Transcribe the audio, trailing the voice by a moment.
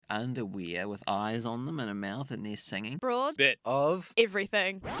underwear with eyes on them and a mouth, and they're singing. Broad Bit Of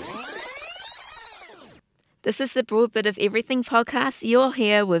everything. This is the Broad Bit of Everything podcast. You're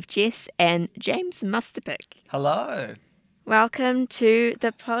here with Jess and James Musterpick. Hello. Welcome to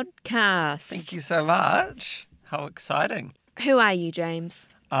the podcast. Thank you so much. How exciting. Who are you, James?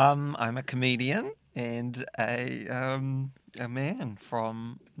 I'm a comedian and a man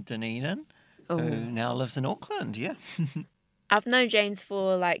from Dunedin who now lives in Auckland. Yeah. I've known James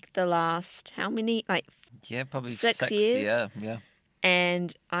for like the last, how many? Like, Yeah, probably 6 years? Yeah.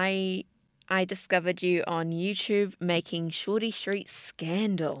 and I discovered you on YouTube making Shorty Street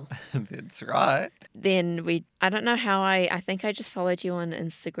Scandal. That's right. Then I don't know how I think I just followed you on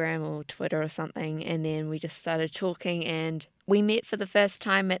Instagram or Twitter or something, and then we just started talking, and we met for the first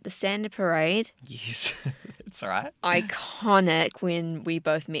time at the Santa Parade. Yes, that's right. Iconic when we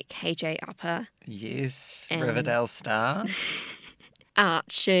both met KJ Upper, Yes, And- Riverdale Star.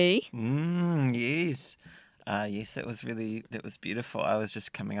 Archie. Yes. Yes, that was beautiful. I was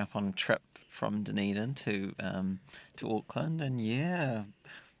just coming up on a trip from Dunedin to Auckland, and yeah,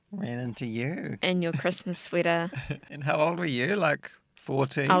 ran into you. And your Christmas sweater. And how old were you? Like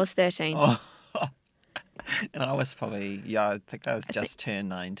 14? I was 13. Oh. And I was probably, I think I was just turned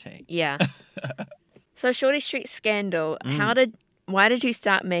 19. Yeah. So Shorty Street Scandal, Mm. why did you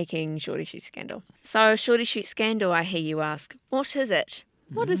start making Shorty Street Scandal? So Shorty Street Scandal, I hear you ask, what is it?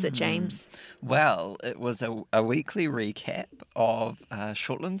 What is it, James? Well, it was a weekly recap of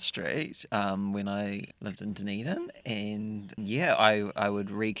Shortland Street when I lived in Dunedin. And yeah, I would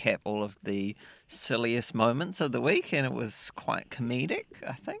recap all of the silliest moments of the week, and it was quite comedic,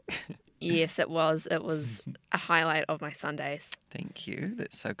 I think. Yes, it was. It was a highlight of my Sundays. Thank you.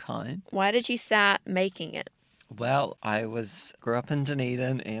 That's so kind. Why did you start making it? Well, grew up in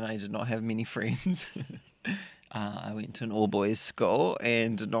Dunedin and I did not have many friends. I went to an all-boys school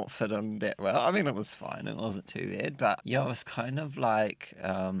and did not fit in that well. I mean, it was fine. It wasn't too bad. But yeah, it was kind of like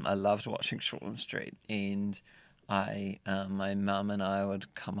I loved watching Shortland Street, and my mum and I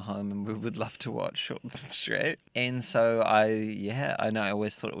would come home and we would love to watch Shortland Street. And so I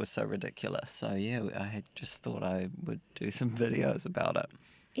always thought it was so ridiculous. So yeah, I just thought I would do some videos about it.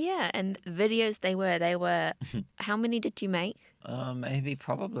 Yeah, and videos they were, how many did you make? Maybe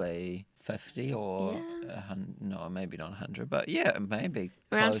probably 50 or no, maybe not 100, but yeah, maybe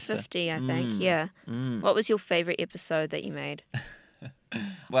Around closer. 50, I think, yeah. What was your favourite episode that you made?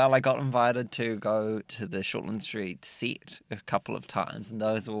 Well, I got invited to go to the Shortland Street set a couple of times, and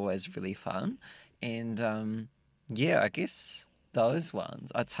those were always really fun. And yeah, I guess those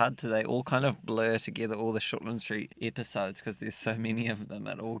ones, it's hard they all kind of blur together, all the Shortland Street episodes, because there's so many of them.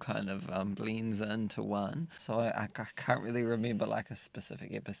 It all kind of blends into one. So I can't really remember like a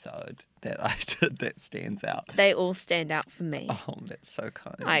specific episode that I did that stands out. They all stand out for me. Oh, that's so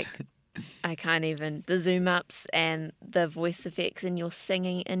kind. Like, I can't even. The zoom ups and the voice effects in your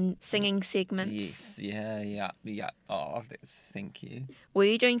singing segments. Yes, yeah. Oh, thank you. Were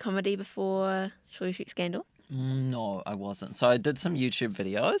you doing comedy before Shorty Street Scandal? No, I wasn't. So I did some YouTube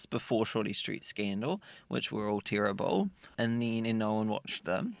videos before Shorty Street Scandal, which were all terrible, and no one watched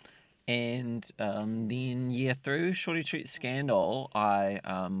them. And then through Shorty Street Scandal,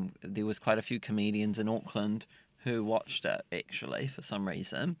 there was quite a few comedians in Auckland who watched it actually for some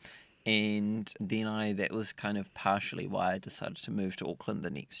reason. And then that was kind of partially why I decided to move to Auckland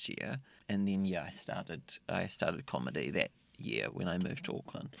the next year. And then I started comedy that year when I moved to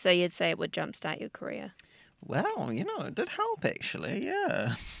Auckland. So you'd say it would jumpstart your career? Well, it did help actually,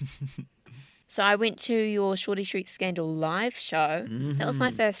 yeah. So I went to your Shorty Street Scandal live show. That was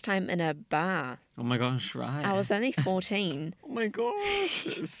my first time in a bar. Oh my gosh, right. I was only 14. Oh my gosh,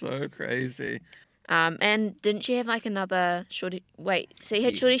 it's so crazy. And didn't you have like another Shorty... Wait, so you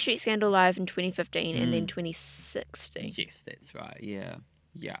had Shorty Street Scandal live in 2015 and then 2016. Yes, that's right, yeah.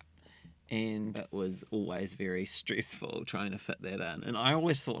 And it was always very stressful trying to fit that in. And I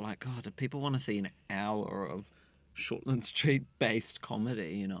always thought, like, God, do people want to see an hour of Shortland Street-based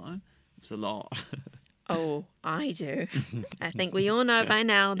comedy, It was a lot. Oh, I do. I think we all know by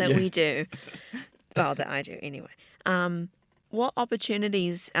now that we do. Well, that I do anyway. What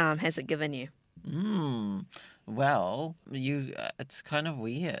opportunities has it given you? Well, it's kind of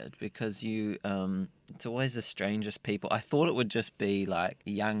weird because it's always the strangest people. I thought it would just be like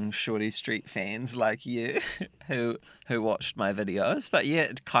young Shorty Street fans like you who watched my videos, but yeah,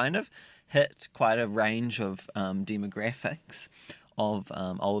 it kind of hit quite a range of demographics of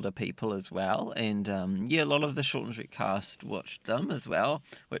older people as well, and a lot of the Shortland Street cast watched them as well,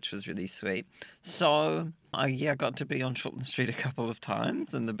 which was really sweet. So I got to be on Shortland Street a couple of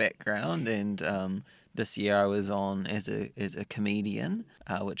times in the background, and this year I was on as a comedian,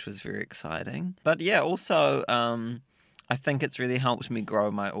 which was very exciting. But yeah, also I think it's really helped me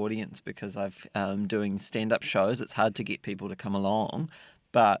grow my audience because I've doing stand-up shows. It's hard to get people to come along,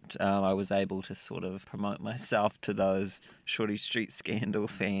 but I was able to sort of promote myself to those Shorty Street Scandal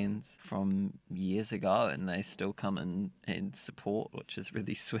fans from years ago, and they still come and support, which is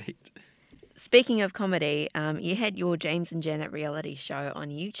really sweet. Speaking of comedy, you had your James and Janet reality show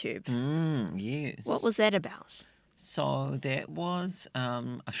on YouTube. Yes. What was that about? So that was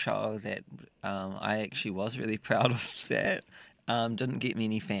a show that I actually was really proud of that. Didn't get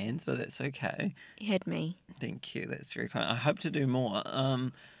many fans, but that's okay. You had me. Thank you. That's very kind. I hope to do more.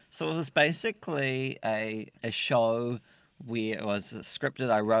 So it was basically a show where it was scripted.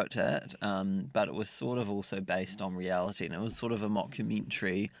 I wrote it, but it was sort of also based on reality, and it was sort of a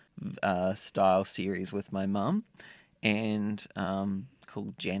mockumentary style series with my mum, and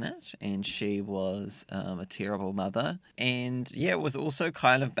called Janet, and she was a terrible mother. And yeah, it was also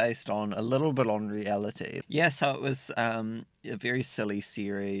kind of based on a little bit on reality. Yeah, so it was a very silly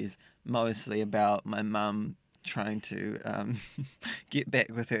series, mostly about my mum trying to get back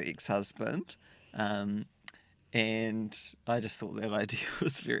with her ex-husband. And I just thought that idea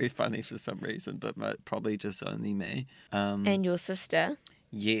was very funny for some reason, but probably just only me. And your sister?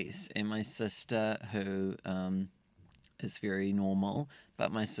 Yes, and my sister, who is very normal,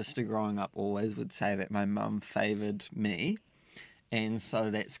 but my sister growing up always would say that my mum favoured me, and so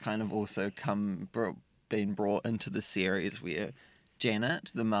that's kind of also been brought into the series where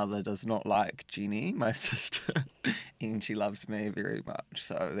Janet, the mother, does not like Jenny, my sister, and she loves me very much.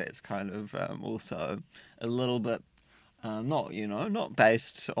 So that's kind of also a little bit not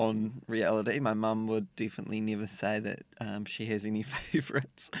based on reality. My mum would definitely never say that she has any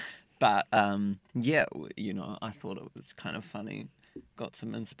favourites. But yeah, I thought it was kind of funny. Got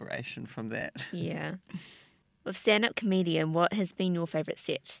some inspiration from that. Yeah. With stand-up comedian, what has been your favourite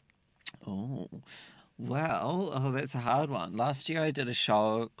set? Oh, well, that's a hard one. Last year I did a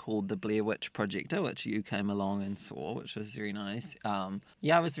show called The Blair Witch Projector, which you came along and saw, which was very nice.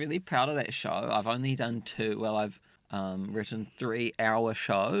 Yeah, I was really proud of that show. I've only done two. Well, I've written 3-hour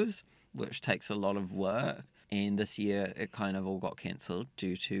shows, which takes a lot of work. And this year it kind of all got cancelled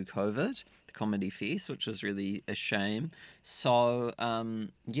due to COVID, the Comedy Fest, which was really a shame. So,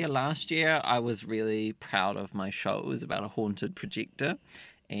 yeah, last year I was really proud of my show. It was about a haunted projector,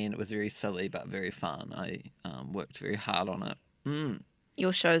 and it was very silly but very fun. I worked very hard on it.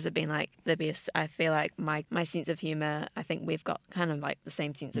 Your shows have been like the best. I feel like my sense of humour, I think we've got kind of like the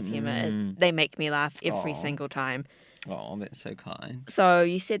same sense of humour. They make me laugh every single time. Oh, that's so kind. So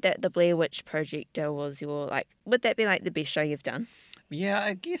you said that the Blair Witch Projector was your, would that be like the best show you've done? Yeah,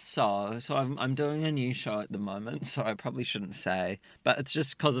 I guess so. So I'm doing a new show at the moment, so I probably shouldn't say. But it's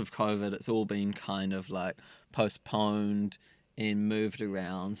just because of COVID, it's all been kind of like postponed and moved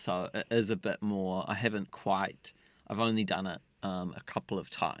around. So it is a bit more, I've only done it a couple of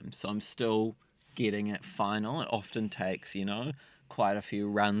times. So I'm still getting it final. It often takes, quite a few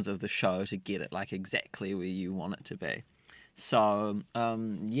runs of the show to get it like exactly where you want it to be. So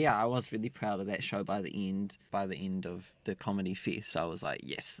yeah, I was really proud of that show by the end of the Comedy Fest. I was like,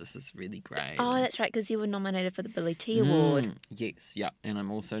 yes, this is really great. Oh, that's right, because you were nominated for the Billy T Award. Yes, yeah, and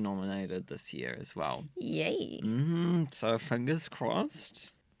I'm also nominated this year as well. Yay. So fingers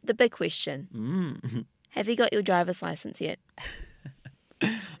crossed. The big question. Have you got your driver's license yet?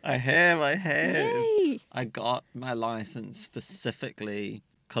 I have. Yay. I got my license specifically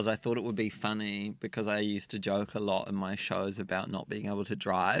because I thought it would be funny, because I used to joke a lot in my shows about not being able to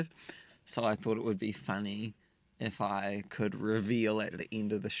drive. So I thought it would be funny if I could reveal at the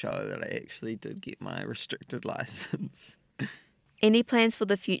end of the show that I actually did get my restricted license. Any plans for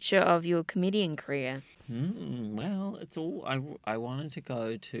the future of your comedian career? Well, it's all... I wanted to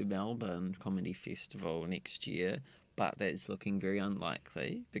go to Melbourne Comedy Festival next year, but that's looking very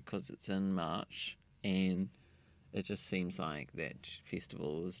unlikely because it's in March, and it just seems like that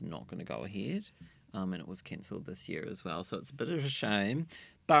festival is not going to go ahead, and it was cancelled this year as well, so it's a bit of a shame.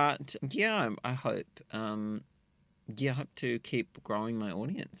 But yeah, I hope to keep growing my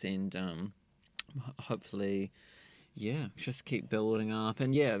audience and hopefully, just keep building up.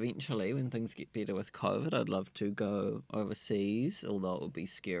 And yeah, eventually when things get better with COVID, I'd love to go overseas, although it would be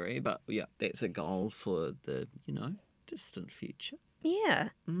scary. But yeah, that's a goal for the, distant future. Yeah.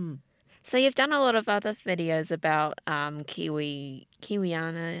 So you've done a lot of other videos about Kiwiana,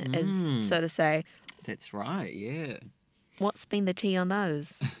 as so to say. That's right, yeah. What's been the tea on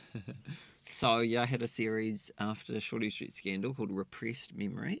those? So yeah, I had a series after Shorty Street Scandal called Repressed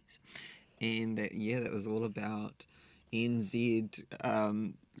Memories, and that was all about NZ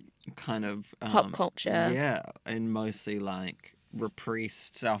kind of Pop culture. yeah, and mostly like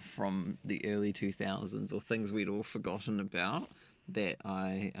repressed stuff from the early 2000s or things we'd all forgotten about that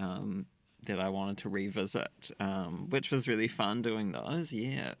I wanted to revisit, which was really fun doing those.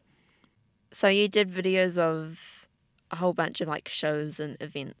 Yeah. So you did videos of a whole bunch of like shows and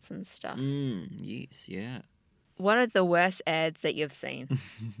events and stuff. Yes, yeah. What are the worst ads that you've seen?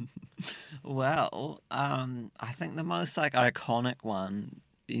 Well, I think the most like iconic one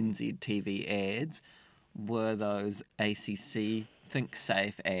NZ TV ads were those ACC Think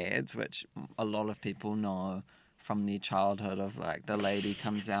Safe ads, which a lot of people know from their childhood. Of like the lady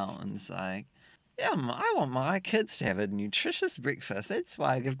comes out and is like, "Yeah, I want my kids to have a nutritious breakfast. That's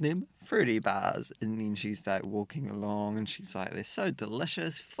why I give them fruity bars." And then she's like walking along, and she's like, "They're so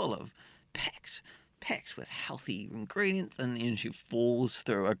delicious, full of packed with healthy ingredients," and then she falls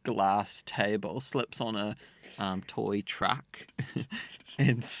through a glass table, slips on a toy truck,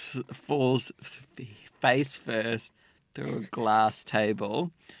 and falls face first through a glass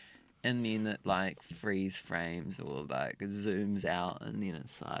table, and then it like freeze frames or like zooms out, and then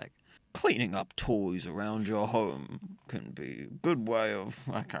it's like, "Cleaning up toys around your home can be a good way of,"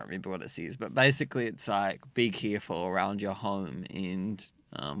 I can't remember what it says, but basically it's like, be careful around your home and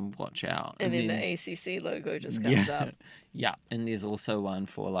watch out. And then the ACC logo just comes up. Yeah, and there's also one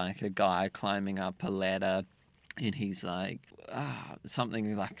for like a guy climbing up a ladder, and he's like,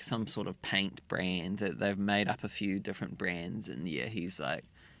 something like some sort of paint brand that they've made up a few different brands, and yeah, he's like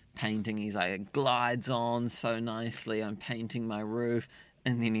painting. He's like, "It glides on so nicely. I'm painting my roof."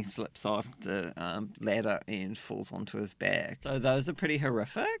 And then he slips off the ladder and falls onto his back. So those are pretty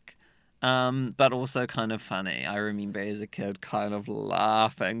horrific, but also kind of funny. I remember as a kid kind of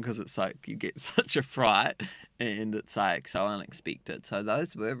laughing because it's like you get such a fright and it's like so unexpected. So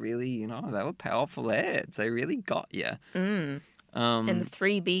those were really, they were powerful ads. They really got you. And the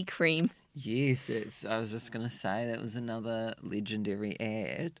 3B cream. Yes, I was just going to say that was another legendary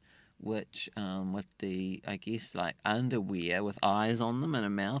ad, which with the, I guess, like underwear with eyes on them and a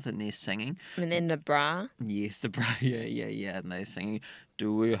mouth, and they're singing. And then the bra. Yes, the bra, yeah, and they're singing,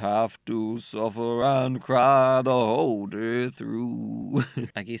 "Do we have to suffer and cry the whole day through?"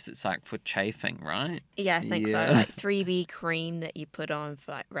 I guess it's like for chafing, right? Yeah, I think so. Like 3B cream that you put on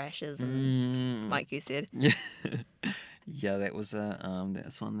for like rashes and like you said. Yeah. Yeah, that was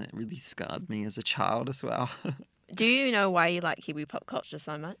that's one that really scarred me as a child as well. Do you know why you like Kiwi pop culture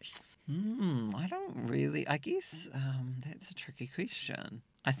so much? I don't really. I guess that's a tricky question.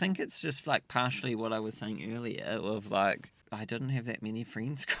 I think it's just like partially what I was saying earlier of like I didn't have that many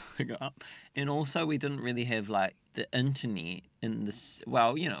friends growing up, and also we didn't really have like the internet in this.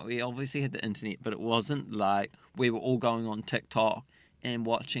 Well, we obviously had the internet, but it wasn't like we were all going on TikTok and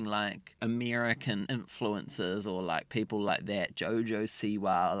watching like American influencers or like people like that, Jojo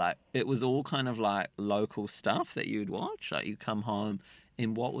Siwa. Like it was all kind of like local stuff that you'd watch. Like you come home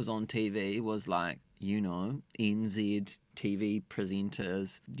and what was on TV was like, NZ TV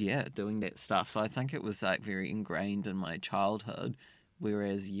presenters, doing that stuff. So I think it was like very ingrained in my childhood.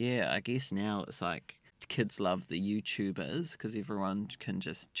 Whereas, I guess now it's like kids love the YouTubers because everyone can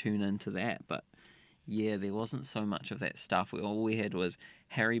just tune into that. But yeah, there wasn't so much of that stuff. All we had was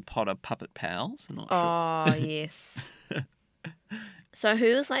Harry Potter Puppet Pals. I'm not sure. Oh, yes. So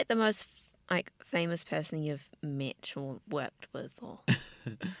who was like the most like famous person you've met or worked with? Or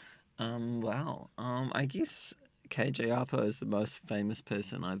I guess KJ Apa is the most famous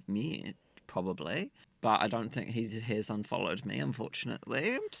person I've met, probably. But I don't think he has unfollowed me,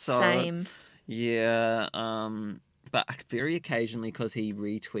 unfortunately. So, same. Yeah, but very occasionally, because he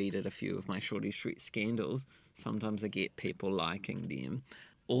retweeted a few of my Shorty Street scandals, sometimes I get people liking them.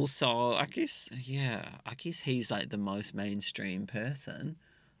 Also, I guess he's like the most mainstream person.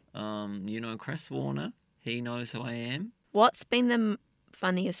 Chris Warner, he knows who I am. What's been the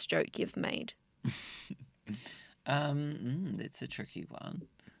funniest joke you've made? That's a tricky one.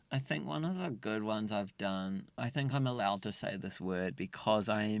 I think one of the good ones I've done, I think I'm allowed to say this word because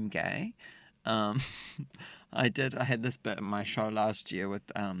I am gay. I had this bit in my show last year with,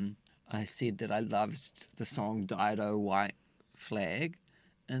 I said that I loved the song Dido White Flag,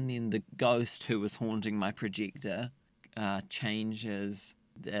 and then the ghost who was haunting my projector changes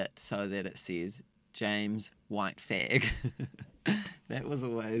that so that it says James White Fag. That was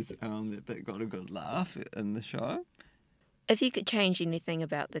always, that bit got a good laugh in the show. If you could change anything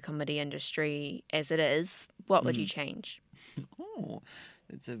about the comedy industry as it is, what would you change? Oh,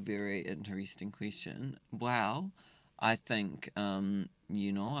 that's a very interesting question. Well, I think,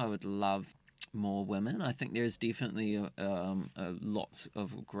 I would love more women. I think there's definitely lots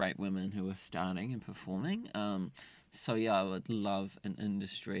of great women who are starting and performing. So yeah, I would love an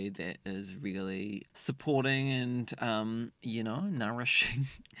industry that is really supporting and nourishing.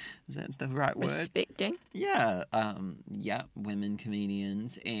 Is that the right word? Respecting. Yeah, women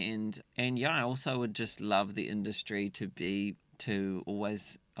comedians and yeah, I also would just love the industry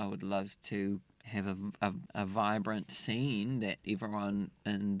I would love to have a vibrant scene that everyone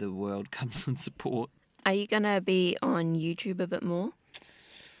in the world comes and support. Are you going to be on YouTube a bit more?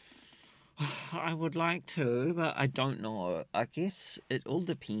 I would like to, but I don't know. I guess it all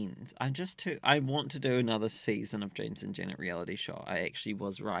depends. I want to do another season of James and Janet reality show. I actually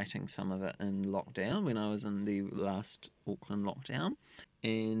was writing some of it in lockdown when I was in the last Auckland lockdown.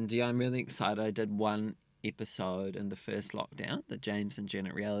 And yeah, I'm really excited. I did one episode in the first lockdown, the James and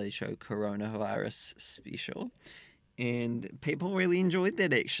Janet reality show coronavirus special. And people really enjoyed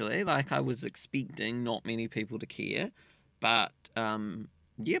that actually. Like I was expecting not many people to care, but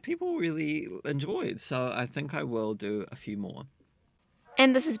yeah, people really enjoyed. So I think I will do a few more.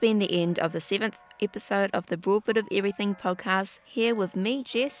 And this has been the end of the 7th episode of the Broad Bit of Everything podcast, here with me,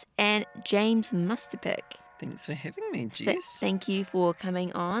 Jess, and James Mustapick. Thanks for having me, Jess. Thank you for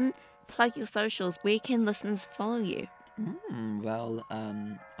coming on. Plug your socials. Where can listeners follow you?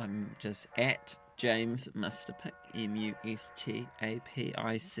 I'm just at James Mustapick, Mustapic,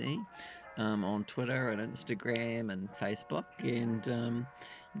 on Twitter and Instagram and Facebook. And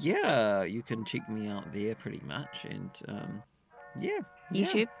yeah, you can check me out there pretty much. And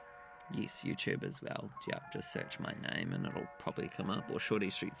YouTube? Yes, YouTube as well. Yeah, just search my name and it'll probably come up, or Shorty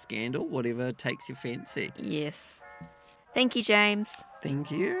Street Scandal, whatever takes your fancy. Yes. Thank you, James.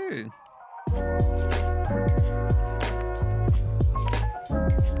 Thank you.